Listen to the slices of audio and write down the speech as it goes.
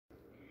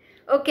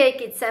Okay,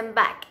 kids, I'm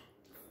back.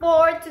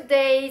 For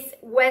today's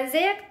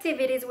Wednesday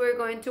activities, we're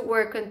going to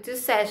work on two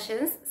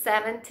sessions,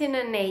 17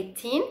 and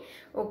 18,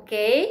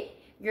 okay?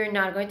 You're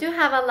not going to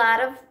have a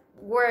lot of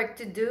work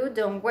to do,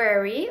 don't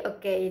worry,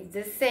 okay? It's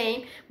the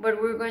same,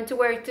 but we're going to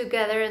work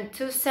together in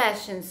two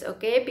sessions,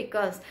 okay?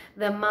 Because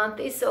the month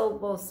is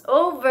almost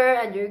over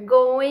and you're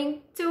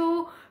going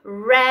to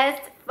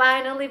rest.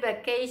 Finally,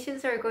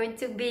 vacations are going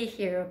to be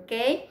here,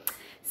 okay?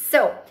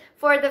 So,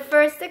 for the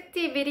first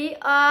activity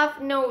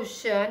of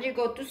Knotion, you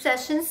go to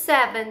session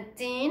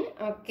 17,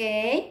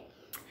 okay?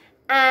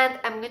 And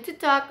I'm going to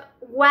talk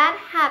what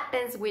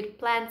happens with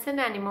plants and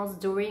animals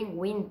during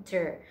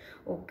winter,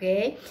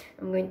 okay?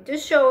 I'm going to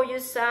show you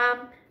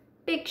some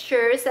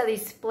pictures, a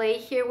display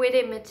here with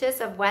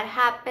images of what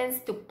happens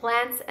to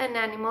plants and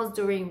animals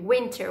during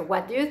winter.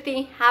 What do you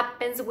think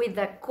happens with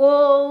the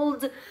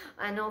cold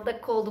and all the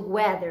cold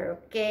weather,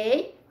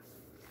 okay?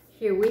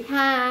 Here we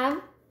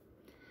have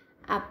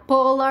a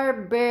polar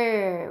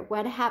bear.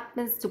 What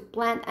happens to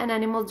plant and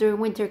animals during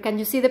winter? Can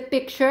you see the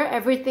picture?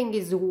 Everything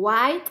is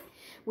white.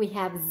 We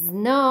have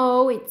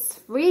snow, it's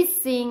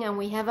freezing, and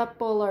we have a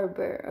polar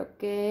bear,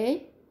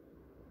 okay?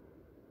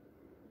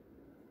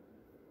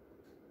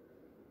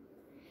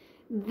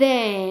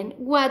 Then,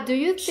 what do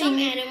you think Some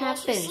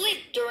animals happens?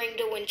 sleep during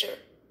the winter.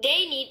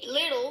 They need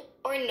little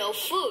or no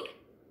food.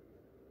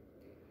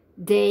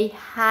 They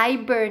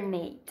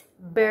hibernate.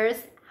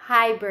 Bears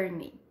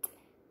hibernate.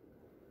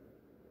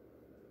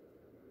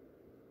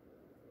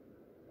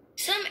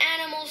 Some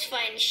animals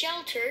find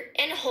shelter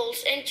and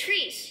holes in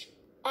trees,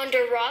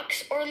 under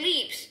rocks or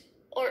leaves,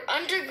 or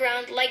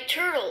underground like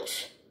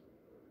turtles.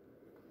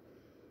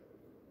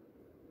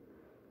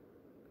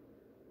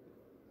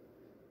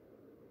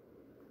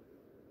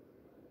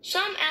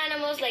 Some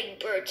animals like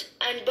birds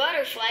and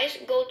butterflies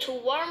go to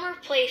warmer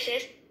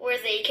places where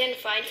they can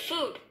find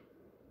food.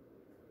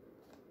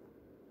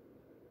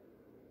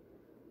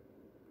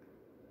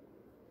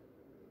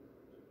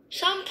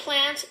 Some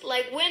plants,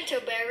 like winter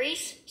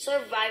berries,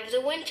 survive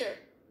the winter.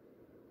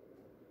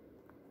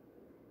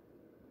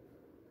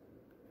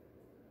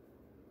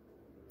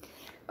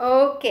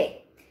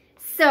 Okay,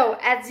 so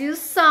as you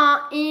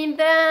saw in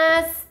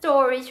the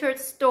short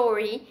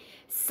story,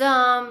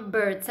 some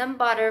birds and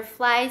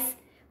butterflies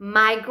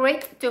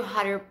migrate to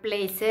hotter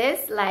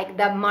places like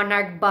the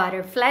monarch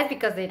butterflies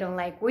because they don't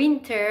like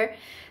winter.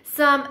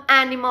 Some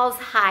animals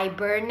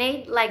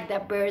hibernate like the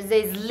birds.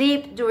 They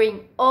sleep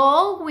during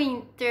all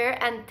winter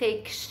and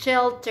take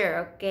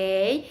shelter,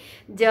 okay?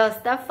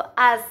 Just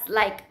as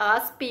like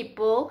us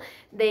people,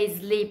 they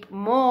sleep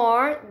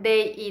more,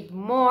 they eat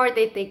more,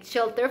 they take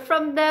shelter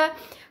from the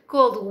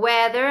cold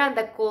weather and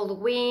the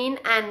cold wind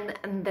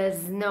and the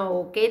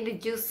snow, okay?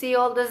 Did you see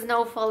all the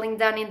snow falling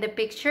down in the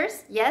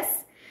pictures?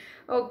 Yes?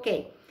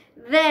 Okay,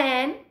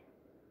 then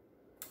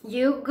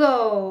you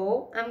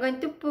go, I'm going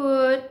to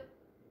put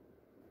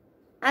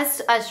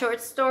a short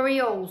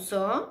story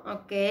also,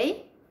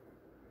 okay,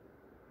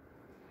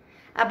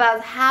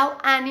 about how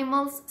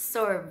animals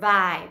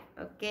survive,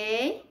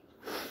 okay?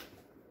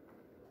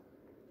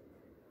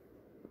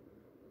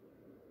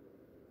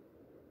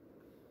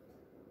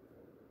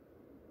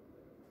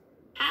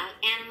 How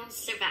animals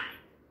survive.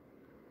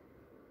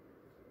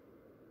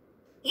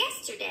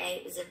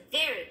 Yesterday was a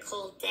very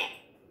cold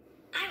day.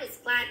 I was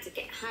glad to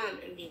get home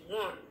and be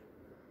warm.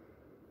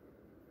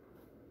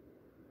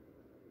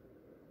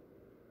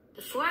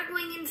 Before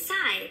going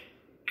inside,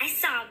 I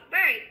saw a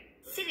bird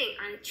sitting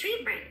on a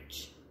tree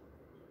branch.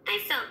 I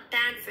felt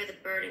bad for the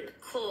bird in the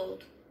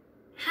cold.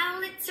 How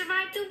will it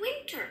survive the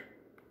winter?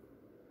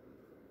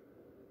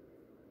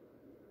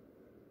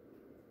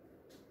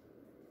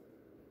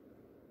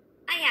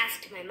 I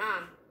asked my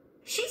mom.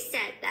 She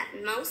said that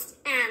most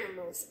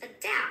animals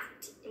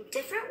adapt in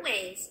different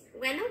ways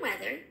when the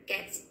weather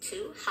gets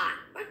too hot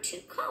or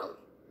too cold.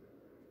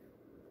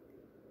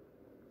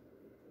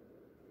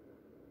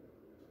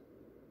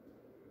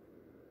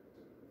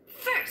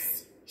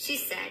 First, she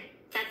said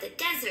that the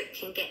desert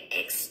can get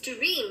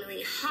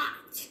extremely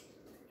hot.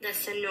 The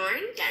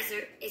Sonoran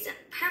Desert is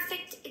a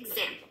perfect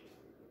example.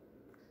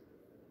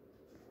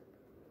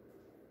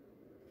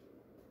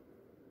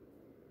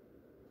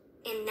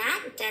 In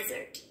that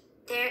desert,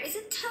 there is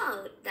a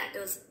toad that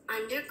goes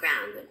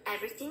underground when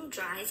everything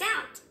dries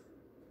out.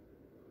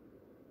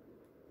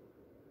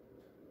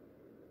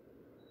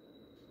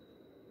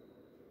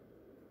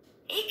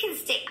 It can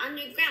stay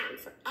underground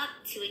for up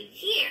to a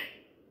year.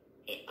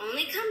 It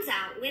only comes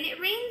out when it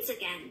rains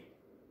again.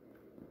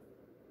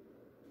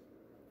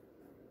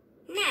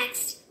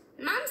 Next,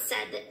 Mom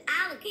said that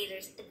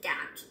alligators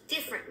adapt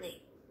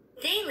differently.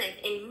 They live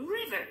in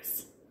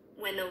rivers.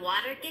 When the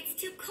water gets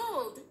too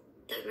cold,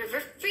 the river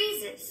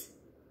freezes.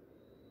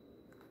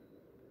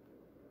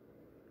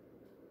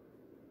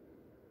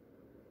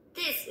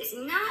 This is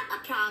not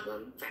a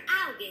problem for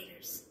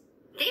alligators.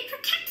 They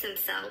protect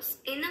themselves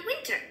in the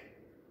winter.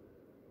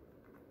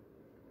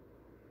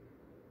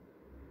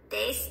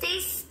 They stay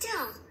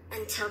still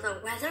until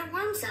the weather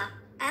warms up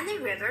and the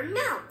river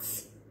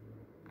melts.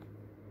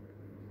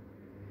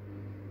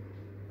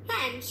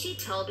 Then she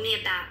told me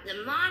about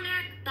the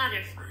monarch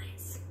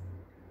butterflies.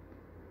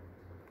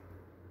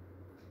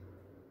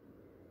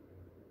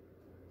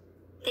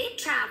 They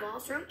travel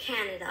from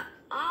Canada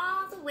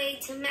all the way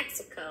to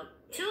Mexico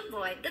to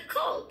avoid the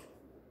cold.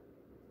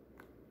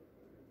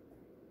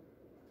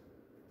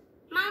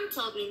 Mom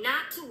told me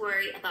not to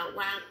worry about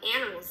wild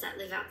animals that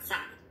live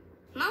outside.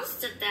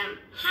 Most of them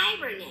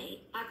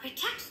hibernate or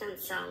protect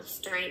themselves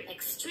during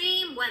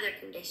extreme weather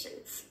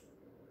conditions.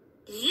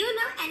 Do you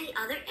know any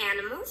other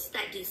animals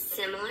that do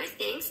similar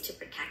things to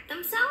protect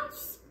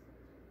themselves?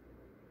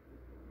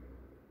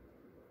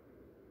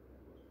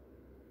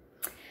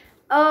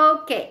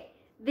 Okay.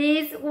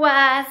 This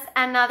was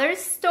another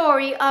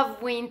story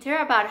of winter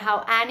about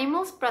how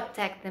animals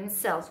protect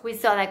themselves. We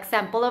saw the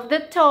example of the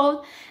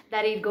toad,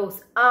 that it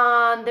goes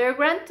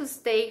underground to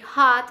stay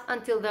hot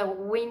until the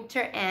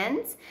winter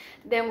ends.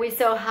 Then we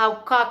saw how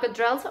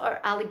crocodiles or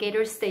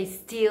alligators stay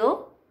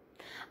still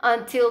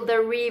until the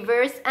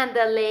rivers and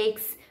the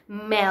lakes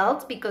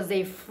melt because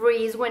they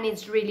freeze when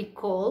it's really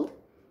cold.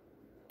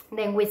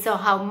 Then we saw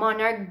how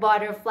monarch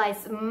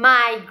butterflies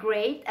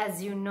migrate,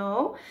 as you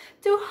know,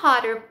 to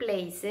hotter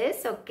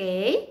places,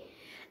 okay?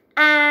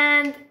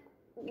 And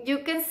you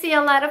can see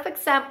a lot of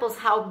examples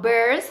how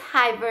birds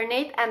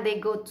hibernate and they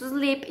go to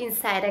sleep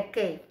inside a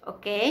cave,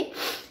 okay?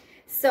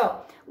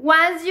 So,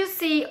 once you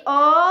see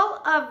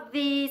all of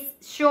these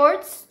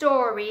short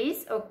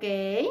stories,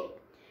 okay,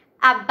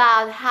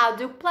 about how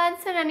do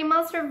plants and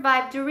animals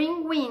survive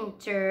during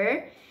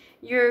winter,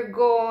 you're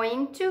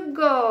going to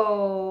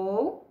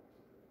go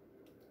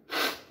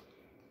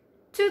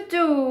to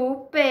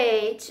do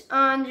page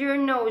on your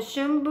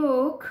Knotion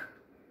book.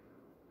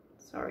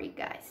 Sorry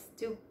guys,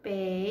 to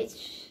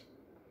page,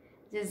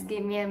 just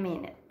give me a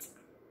minute.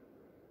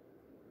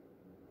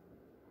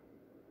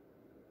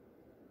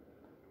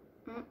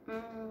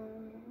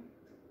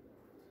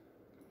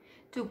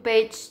 To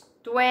page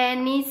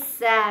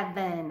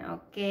 27,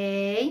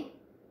 okay?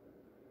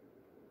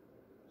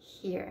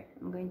 Here,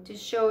 I'm going to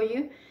show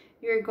you.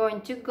 You're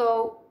going to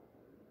go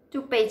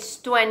to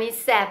page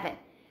 27.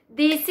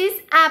 This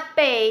is a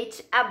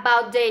page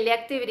about daily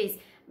activities.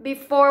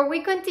 Before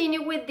we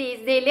continue with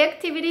these, daily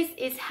activities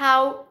is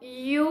how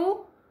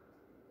you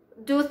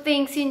do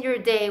things in your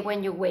day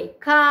when you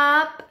wake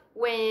up,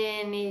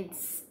 when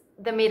it's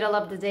the middle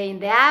of the day in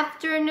the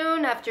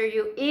afternoon, after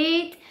you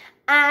eat,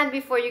 and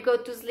before you go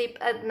to sleep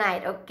at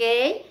night,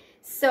 okay?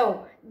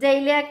 So,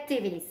 daily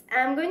activities.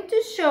 I'm going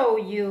to show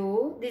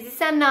you, this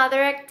is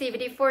another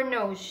activity for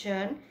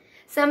Knotion.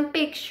 Some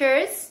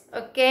pictures,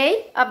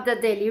 okay, of the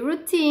daily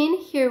routine.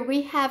 Here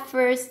we have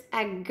first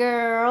a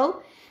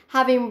girl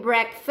having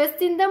breakfast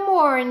in the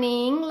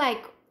morning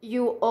like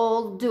you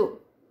all do.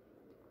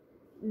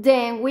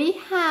 Then we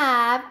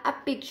have a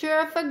picture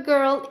of a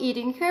girl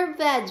eating her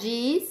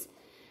veggies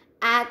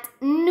at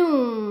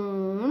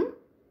noon.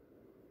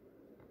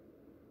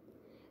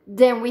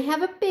 Then we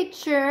have a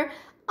picture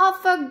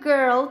of a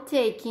girl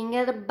taking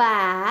a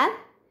bath.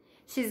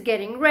 She's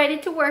getting ready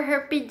to wear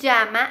her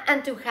pajama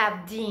and to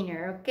have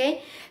dinner,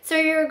 okay? So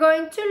you're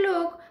going to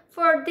look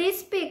for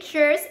these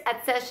pictures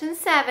at session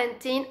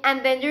 17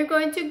 and then you're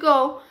going to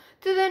go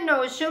to the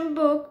Knotion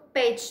book,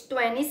 page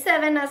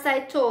 27 as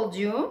I told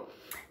you,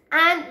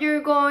 and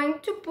you're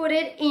going to put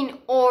it in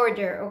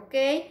order,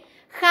 okay?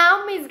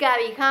 How, Miss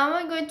Gabby, how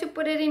am I going to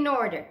put it in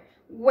order?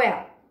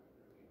 Well,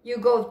 you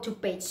go to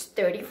page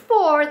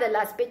 34, the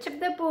last page of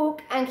the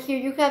book, and here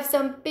you have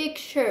some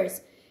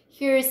pictures.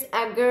 Here's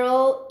a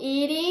girl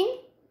eating,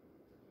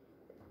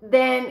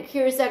 then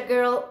here's a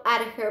girl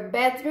at her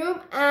bedroom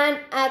and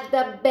at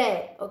the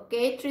bed,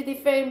 okay? 3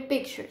 different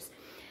pictures.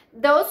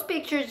 Those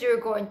pictures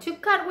you're going to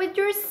cut with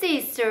your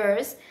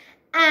scissors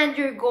and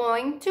you're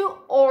going to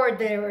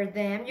order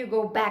them. You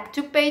go back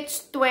to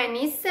page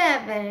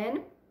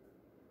 27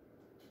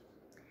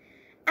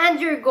 and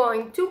you're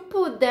going to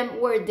put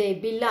them where they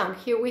belong.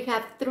 Here we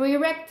have 3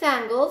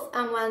 rectangles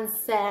and one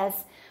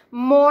says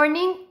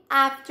morning,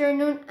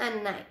 afternoon,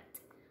 and night.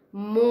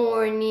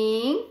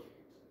 Morning,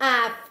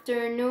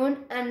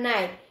 afternoon, and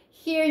night.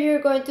 Here you're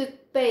going to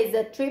place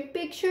the 3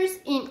 pictures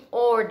in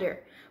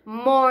order.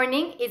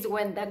 Morning is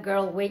when the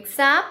girl wakes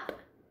up.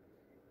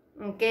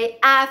 Okay,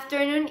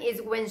 afternoon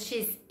is when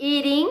she's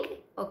eating,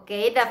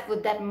 okay, the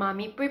food that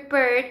mommy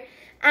prepared.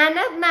 And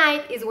at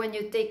night is when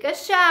you take a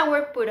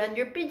shower, put on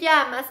your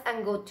pajamas,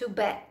 and go to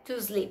bed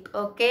to sleep,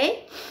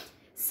 okay?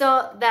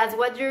 So that's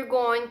what you're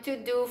going to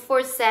do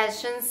for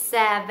session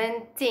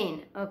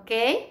 17,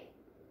 okay?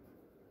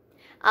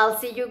 I'll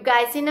see you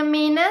guys in a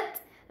minute.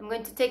 I'm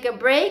going to take a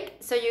break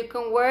so you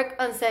can work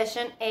on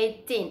session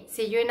 18.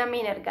 See you in a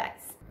minute,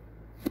 guys.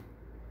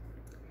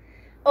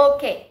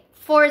 Okay,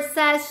 for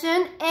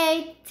session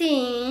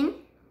 18,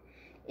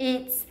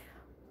 it's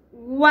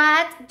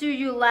what do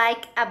you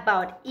like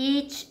about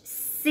each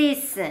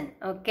season?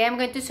 Okay, I'm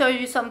going to show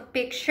you some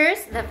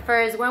pictures. The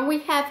first one we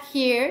have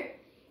here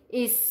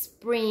is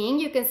spring.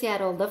 You can see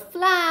all the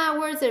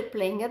flowers. They're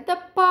playing at the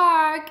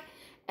park.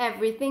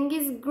 Everything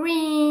is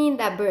green.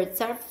 The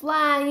birds are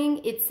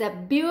flying. It's a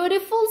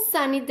beautiful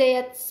sunny day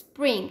at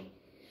spring.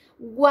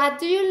 What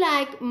do you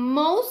like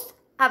most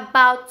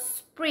about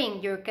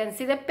spring? You can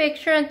see the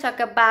picture and talk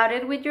about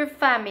it with your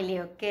family,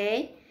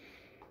 okay?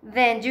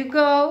 Then you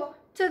go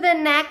to the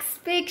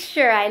next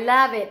picture. I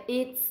love it.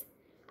 It's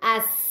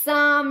a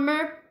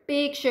summer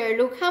picture.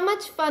 Look how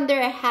much fun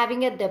they're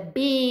having at the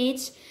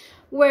beach,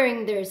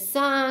 wearing their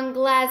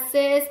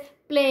sunglasses,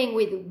 playing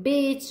with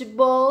beach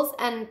balls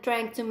and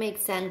trying to make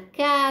sand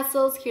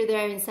castles. Here they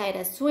are inside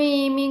a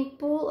swimming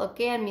pool,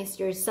 okay, and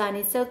Mr. Sun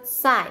is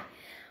outside.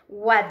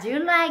 What do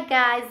you like,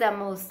 guys, the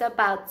most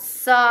about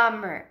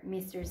summer?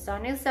 Mr.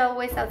 Sun is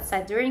always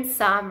outside during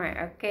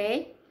summer,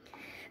 okay?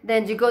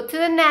 Then you go to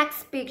the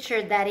next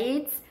picture, that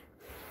is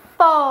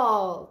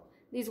fall.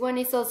 This one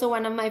is also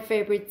one of my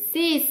favorite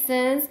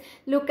seasons.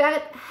 Look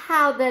at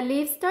how the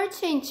leaves start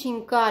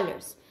changing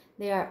colors.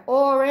 They are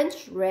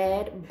orange,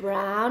 red,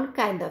 brown,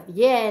 kind of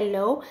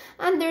yellow,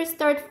 and they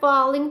start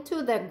falling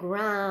to the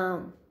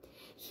ground.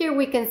 Here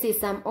we can see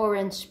some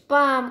orange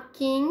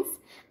pumpkins,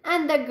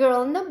 and the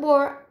girl and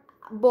the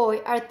boy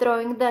are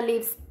throwing the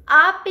leaves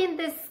up in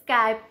the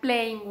sky,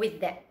 playing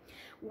with them.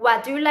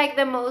 What do you like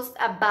the most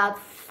about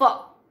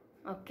fall?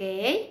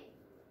 Okay?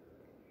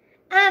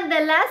 And the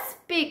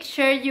last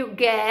picture, you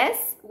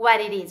guess what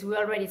it is. We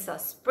already saw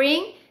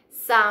spring,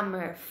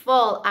 summer,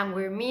 fall, and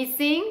we're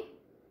missing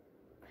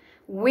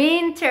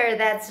winter.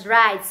 That's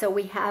right. So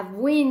we have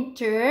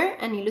winter,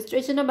 an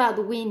illustration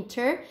about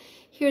winter.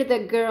 Here the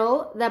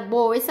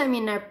boys,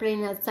 are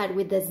playing outside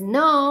with the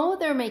snow.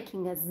 They're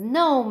making a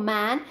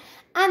snowman,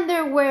 and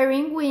they're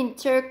wearing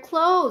winter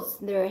clothes.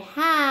 Their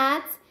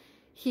hats,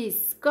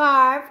 his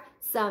scarf,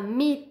 some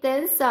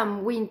mittens,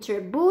 some winter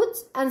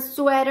boots, and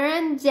sweater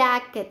and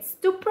jackets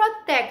to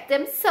protect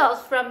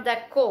themselves from the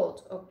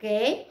cold,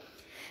 okay?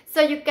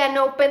 So you can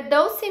open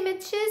those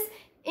images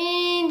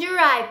in your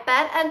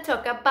iPad and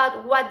talk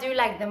about what do you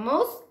like the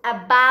most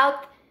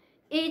about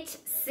each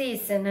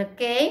season,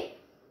 okay?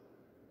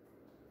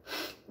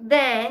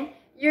 Then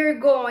you're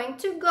going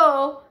to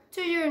go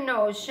to your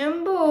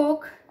Knotion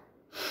book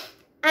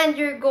and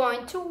you're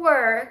going to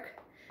work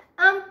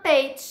on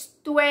page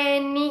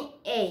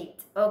 28.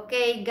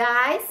 Okay,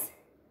 guys?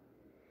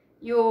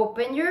 You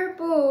open your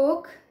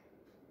book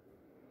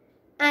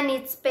and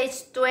it's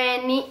page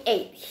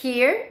 28.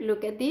 Here,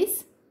 look at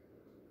this.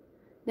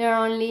 There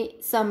are only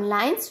some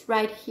lines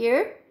right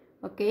here.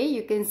 Okay,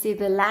 you can see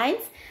the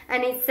lines.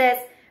 And it says,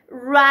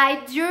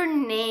 write your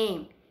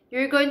name.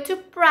 You're going to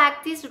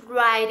practice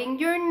writing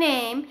your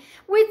name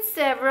with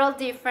several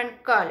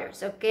different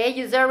colors, okay?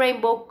 Use the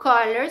rainbow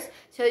colors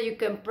so you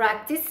can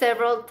practice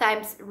several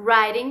times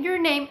writing your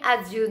name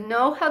as you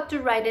know how to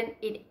write it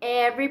in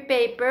every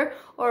paper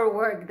or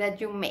work that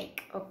you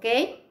make,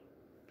 okay?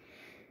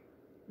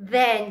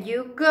 Then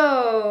you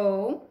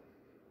go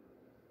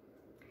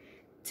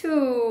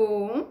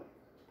to,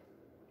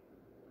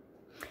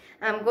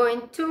 I'm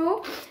going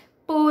to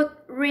put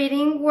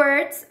reading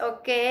words,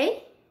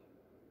 okay?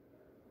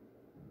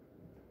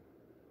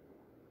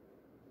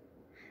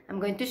 I'm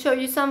going to show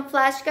you some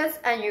flashcards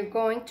and you're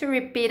going to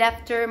repeat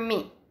after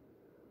me.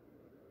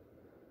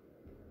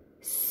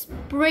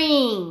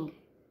 Spring.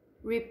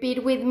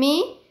 Repeat with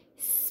me.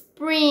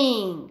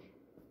 Spring.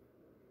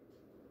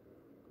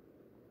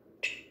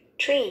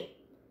 Tree.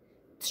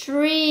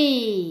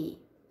 Tree.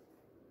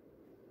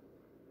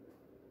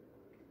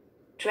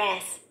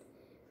 Dress.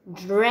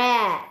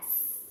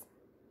 Dress.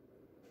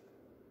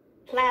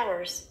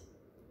 Flowers.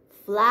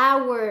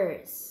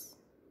 Flowers.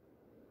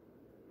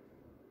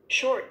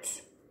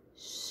 Shorts.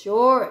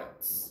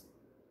 Shorts.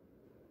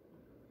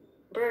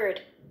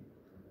 Bird.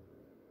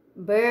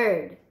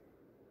 Bird.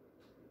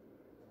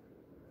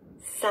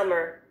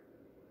 Summer.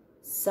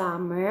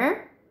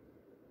 Summer.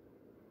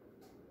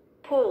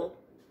 Pool.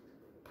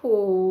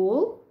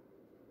 Pool.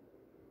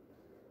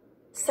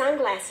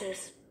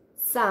 Sunglasses.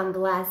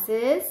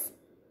 Sunglasses.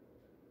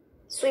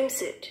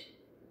 Swimsuit.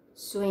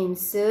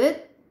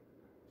 Swimsuit.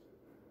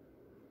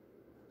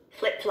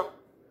 Flip-flop.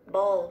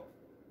 Ball.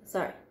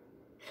 Sorry.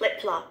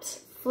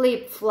 Flip-flops.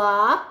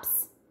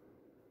 Flip-flops.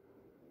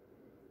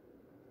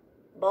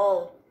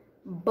 Ball.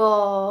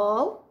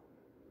 Ball.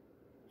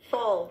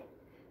 Fall.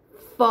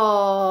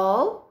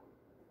 Fall.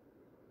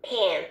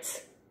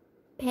 Pants.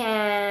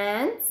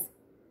 Pants.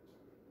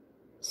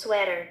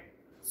 Sweater.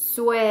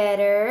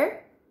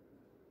 Sweater.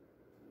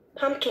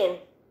 Pumpkin.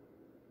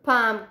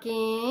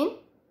 Pumpkin.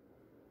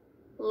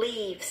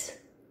 Leaves.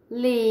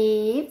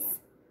 Leaves.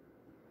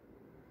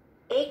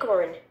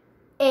 Acorn.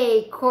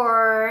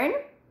 Acorn.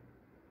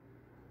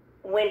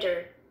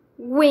 Winter.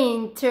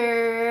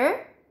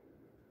 Winter.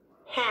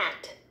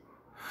 Hat.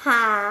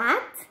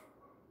 Hat.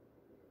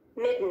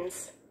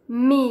 Mittens.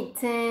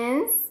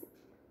 Mittens.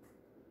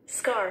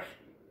 Scarf.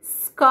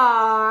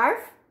 Scarf.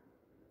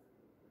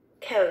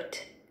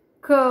 Coat.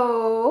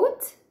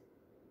 Coat.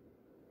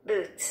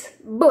 Boots.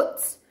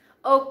 Boots.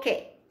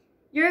 Okay.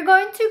 You're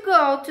going to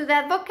go to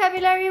that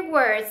vocabulary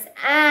words,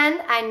 and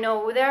I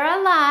know there are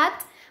a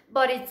lot,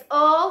 but it's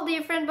all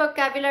different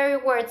vocabulary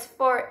words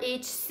for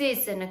each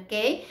season,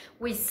 okay?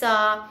 We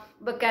saw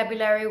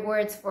vocabulary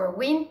words for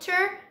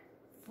winter,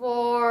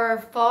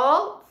 for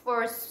fall,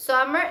 for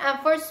summer and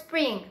for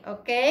spring,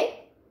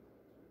 okay?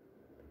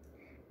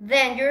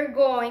 Then you're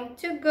going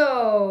to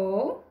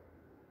go,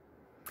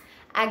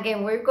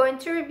 again, we're going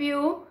to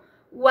review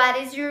what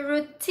is your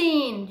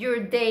routine, your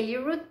daily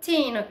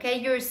routine, okay?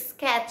 Your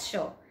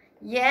schedule,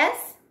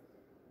 yes?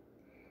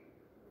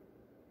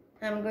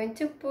 I'm going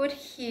to put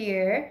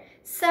here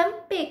some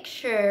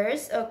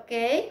pictures,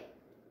 okay,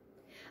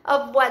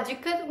 of what you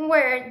could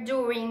wear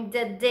during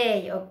the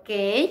day,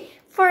 okay?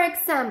 For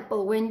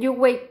example, when you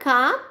wake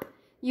up,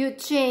 you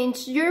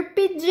change your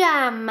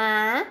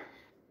pajama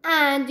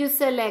and you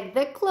select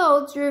the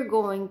clothes you're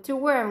going to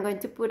wear. I'm going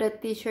to put a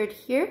t-shirt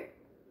here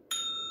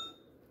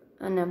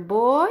and a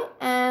boy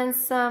and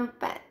some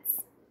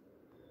pants.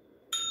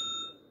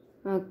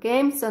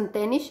 Okay, some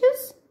tennis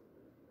shoes.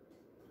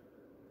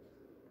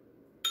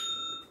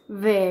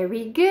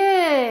 Very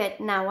good.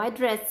 Now I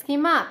dress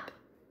him up,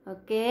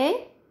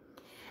 okay?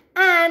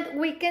 And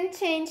we can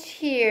change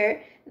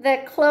here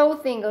the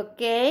clothing,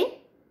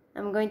 okay?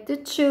 I'm going to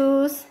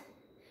choose,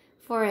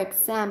 for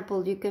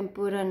example, you can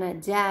put on a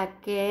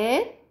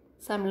jacket,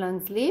 some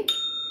long sleeve,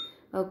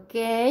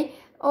 okay?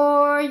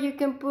 Or you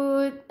can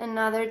put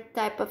another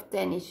type of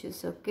tennis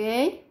shoes,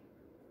 okay?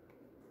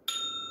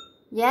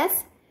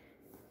 Yes?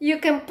 You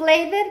can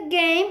play that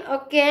game,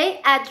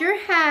 okay, at your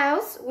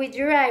house with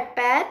your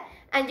iPad,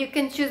 and you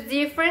can choose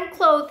different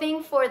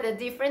clothing for the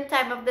different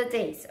time of the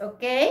days,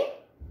 okay?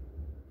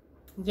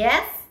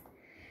 Yes?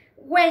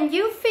 When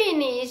you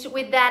finish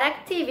with that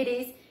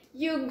activities,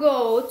 you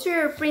go to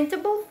your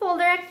printable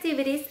folder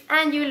activities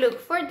and you look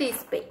for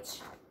this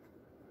page.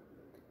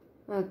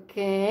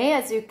 Okay,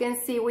 as you can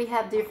see, we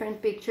have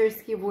different pictures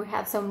here. We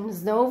have some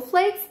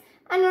snowflakes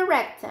and a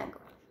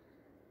rectangle.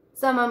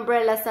 Some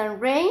umbrellas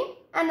and rain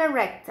and a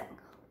rectangle.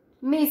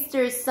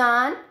 Mr.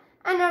 Sun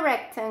and a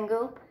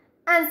rectangle.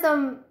 And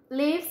some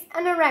leaves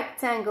and a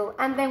rectangle.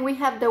 And then we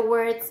have the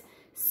words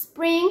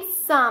spring,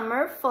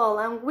 summer, fall,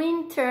 and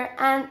winter,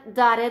 and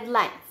dotted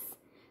lines.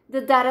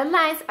 The dotted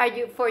lines are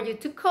for you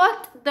to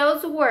cut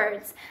those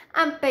words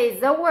and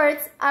paste the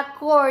words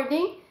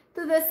according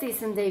to the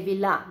season they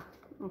belong.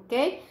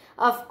 Okay?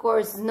 Of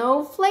course,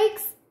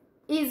 snowflakes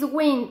is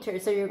winter,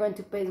 so you're going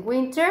to paste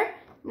winter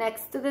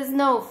next to the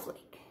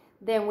snowflake.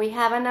 Then we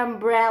have an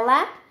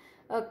umbrella,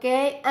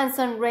 okay, and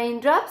some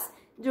raindrops.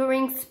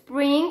 During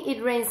spring,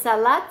 it rains a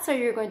lot, so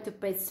you're going to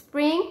paste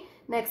spring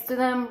next to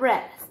the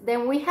umbrellas.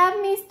 Then we have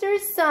Mr.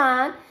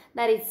 Sun,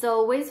 that it's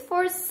always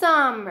for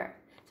summer.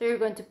 So you're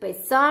going to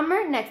paste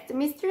summer next to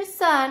Mr.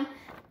 Sun.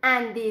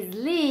 And these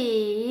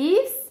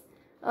leaves,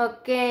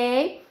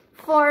 okay,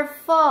 for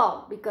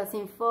fall, because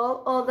in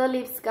fall, all the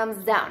leaves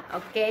comes down,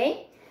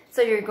 okay?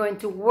 So you're going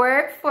to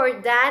work for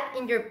that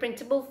in your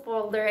printable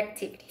folder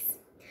activities.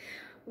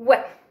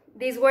 Well,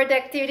 these were the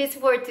activities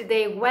for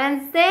today,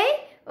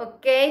 Wednesday.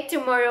 Okay,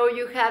 tomorrow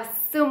you have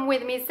Zoom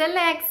with Miss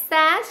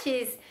Alexa.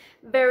 She's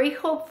very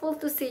hopeful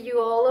to see you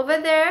all over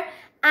there.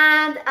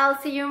 And I'll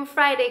see you on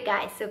Friday,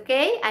 guys,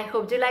 okay? I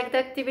hope you like the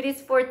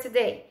activities for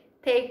today.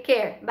 Take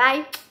care.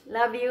 Bye.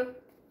 Love you.